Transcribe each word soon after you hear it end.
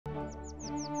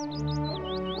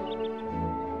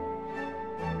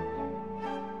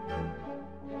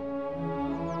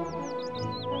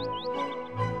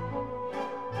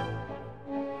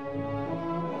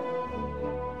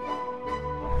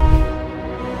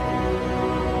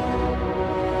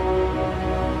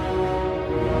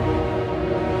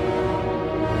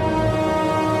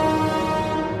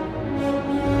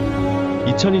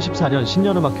(2024년)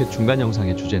 신년음악회 중간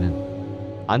영상의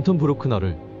주제는 안톤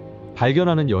브루크너를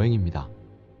발견하는 여행입니다.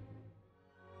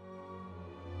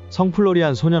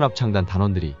 성플로리안 소년합창단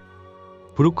단원들이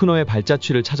브루크너의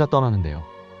발자취를 찾아 떠나는데요.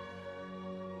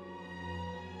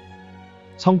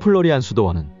 성플로리안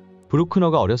수도원은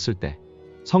브루크너가 어렸을 때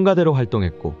성가대로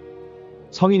활동했고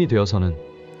성인이 되어서는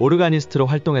오르가니스트로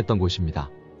활동했던 곳입니다.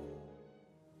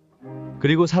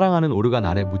 그리고 사랑하는 오르간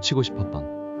아래 묻히고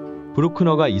싶었던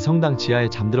브루크너가 이 성당 지하에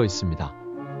잠들어 있습니다.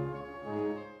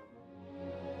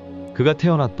 그가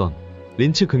태어났던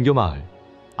린츠 근교 마을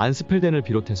안스펠덴을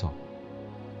비롯해서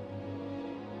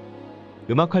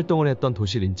음악 활동을 했던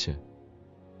도시 린츠,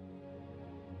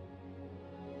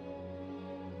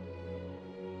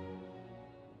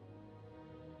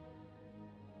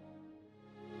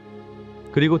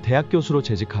 그리고 대학 교수로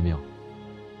재직하며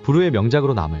불후의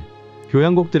명작으로 남을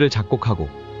교향곡들을 작곡하고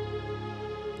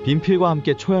빈필과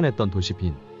함께 초연했던 도시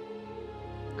빈.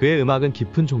 그의 음악은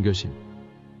깊은 종교심,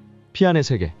 피안의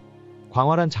세계,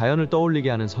 광활한 자연을 떠올리게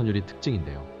하는 선율이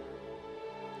특징인데요.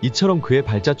 이처럼 그의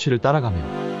발자취를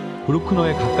따라가며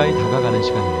브루크너에 가까이 다가가는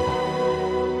시간입니다.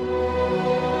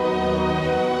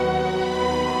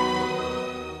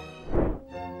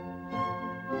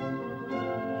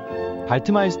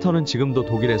 발트마이스터는 지금도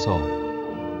독일에서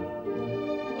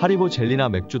하리보 젤리나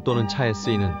맥주 또는 차에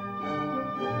쓰이는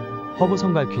허브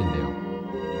성갈퀴인데요.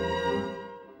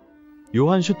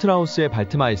 요한 슈트라우스의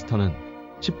발트마이스터는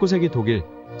 19세기 독일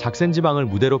작센 지방을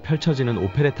무대로 펼쳐지는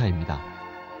오페레타입니다.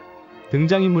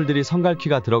 등장인물들이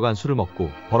성갈퀴가 들어간 술을 먹고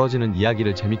벌어지는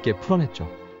이야기를 재밌게 풀어냈죠.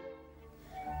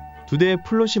 두 대의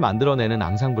플롯이 만들어내는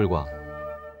앙상블과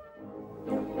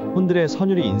혼들의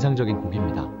선율이 인상적인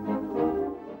곡입니다.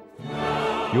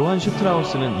 요한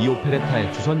슈트라우스는 이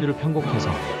오페레타의 주선율을 편곡해서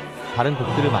다른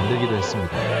곡들을 만들기도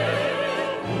했습니다.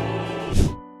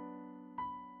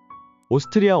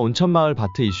 오스트리아 온천마을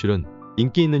바트 이슐은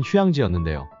인기 있는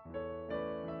휴양지였는데요.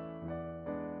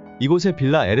 이곳에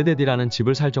빌라 에르데디라는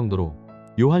집을 살 정도로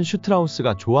요한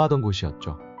슈트라우스가 좋아하던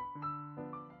곳이었죠.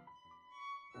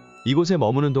 이곳에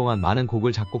머무는 동안 많은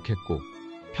곡을 작곡했고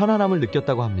편안함을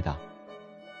느꼈다고 합니다.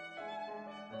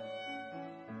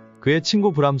 그의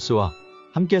친구 브람스와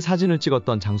함께 사진을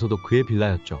찍었던 장소도 그의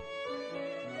빌라였죠.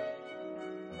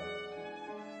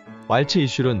 왈츠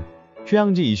이슐은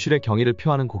휴양지 이슐의 경의를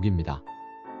표하는 곡입니다.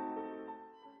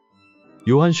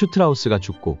 요한 슈트라우스가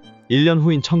죽고 1년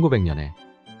후인 1900년에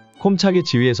콤차기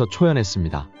지휘에서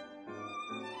초연했습니다.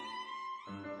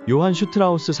 요한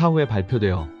슈트라우스 사후에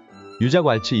발표되어 유작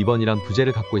왈츠 2번이란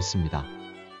부제를 갖고 있습니다.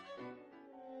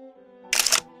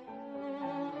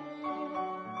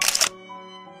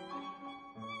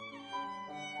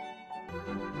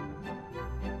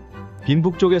 빈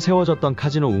북쪽에 세워졌던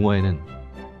카지노 웅어에는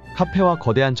카페와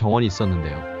거대한 정원이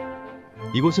있었는데요.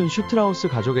 이곳은 슈트라우스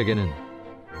가족에게는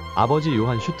아버지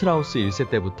요한 슈트라우스 1세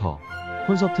때부터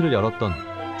콘서트를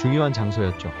열었던 중요한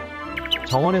장소였죠.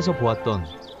 정원에서 보았던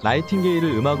나이팅게일을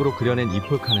음악으로 그려낸 이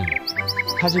폴카는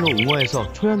카지노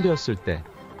웅어에서 초연되었을 때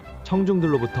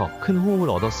청중들로부터 큰 호응을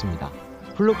얻었습니다.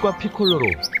 플룻과 피콜로로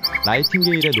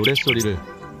나이팅게일의 노랫소리를,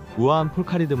 우아한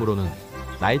폴카 리듬으로는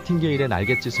나이팅게일의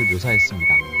날갯짓을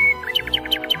묘사했습니다.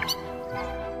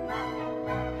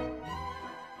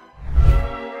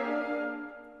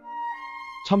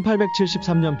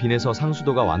 (1873년) 빈에서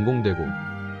상수도가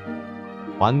완공되고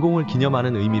완공을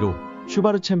기념하는 의미로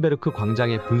슈바르첸베르크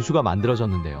광장에 분수가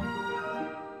만들어졌는데요.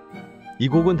 이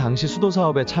곡은 당시 수도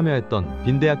사업에 참여했던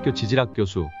빈 대학교 지질학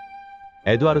교수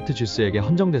에두아르트 쥐스에게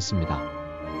헌정됐습니다.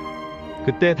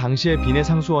 그때 당시의 빈의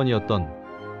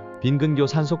상수원이었던 빈 근교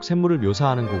산속 샘물을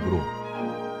묘사하는 곡으로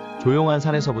조용한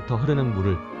산에서부터 흐르는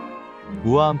물을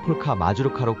우아한 폴카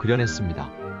마주르카로 그려냈습니다.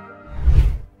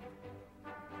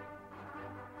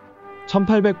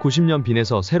 1890년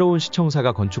빈에서 새로운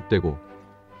시청사가 건축되고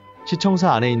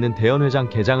시청사 안에 있는 대연회장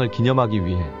개장을 기념하기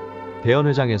위해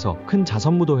대연회장에서 큰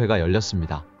자선무도회가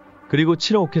열렸습니다. 그리고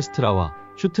 7호 오케스트라와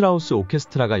슈트라우스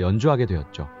오케스트라가 연주하게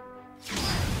되었죠.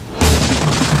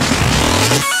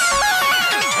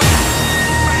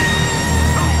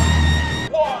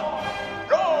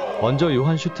 먼저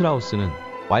요한 슈트라우스는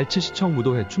왈츠 시청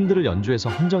무도회 춤들을 연주해서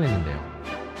헌정했는데요.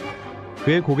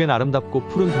 그의 곡엔 아름답고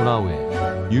푸른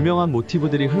도나우에 유명한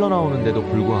모티브들이 흘러나오는데도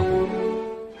불구하고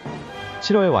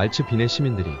 7월의 왈츠 빈의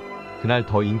시민들이 그날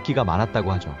더 인기가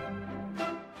많았다고 하죠.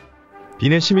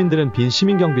 빈의 시민들은 빈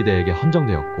시민경비대에게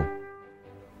헌정되었고,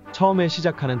 처음에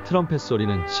시작하는 트럼펫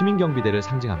소리는 시민경비대를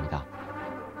상징합니다.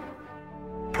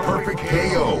 Perfect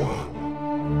KO.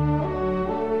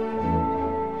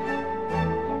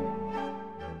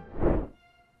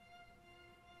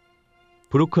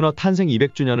 브루크너 탄생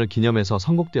 200주년을 기념해서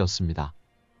선곡되었습니다.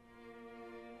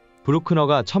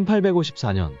 브루크너가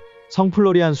 1854년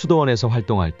성플로리안 수도원에서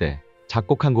활동할 때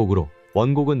작곡한 곡으로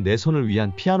원곡은 내 손을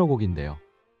위한 피아노 곡인데요.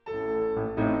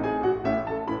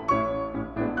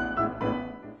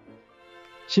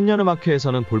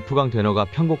 신년음악회에서는 볼프강 되너가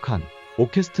편곡한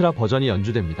오케스트라 버전이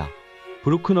연주됩니다.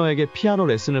 브루크너에게 피아노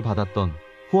레슨을 받았던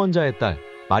후원자의 딸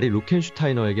마리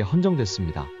루켄슈타이너에게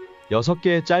헌정됐습니다.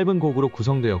 6개의 짧은 곡으로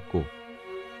구성되었고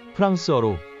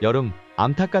프랑스어로 여름,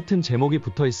 암탉 같은 제목이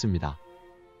붙어 있습니다.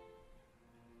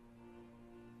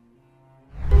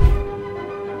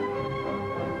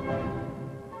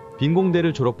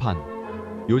 빈공대를 졸업한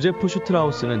요제프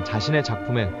슈트라우스는 자신의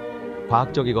작품에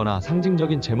과학적이거나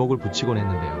상징적인 제목을 붙이곤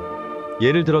했는데요.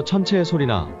 예를 들어 천체의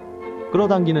소리나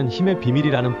끌어당기는 힘의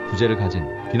비밀이라는 부제를 가진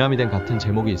디나미덴 같은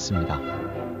제목이 있습니다.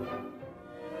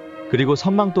 그리고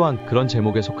선망 또한 그런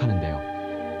제목에 속하는데요.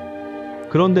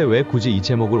 그런데 왜 굳이 이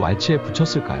제목을 왈츠에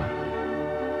붙였을까요?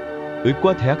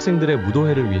 의과 대학생들의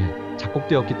무도회를 위해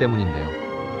작곡되었기 때문인데요.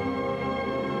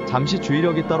 잠시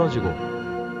주의력이 떨어지고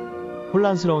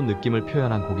혼란스러운 느낌을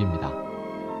표현한 곡입니다.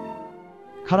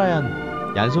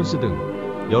 카라얀, 얀손스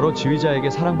등 여러 지휘자에게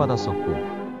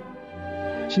사랑받았었고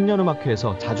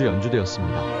신년음악회에서 자주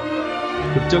연주되었습니다.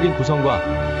 극적인 구성과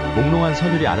몽롱한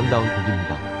선율이 아름다운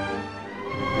곡입니다.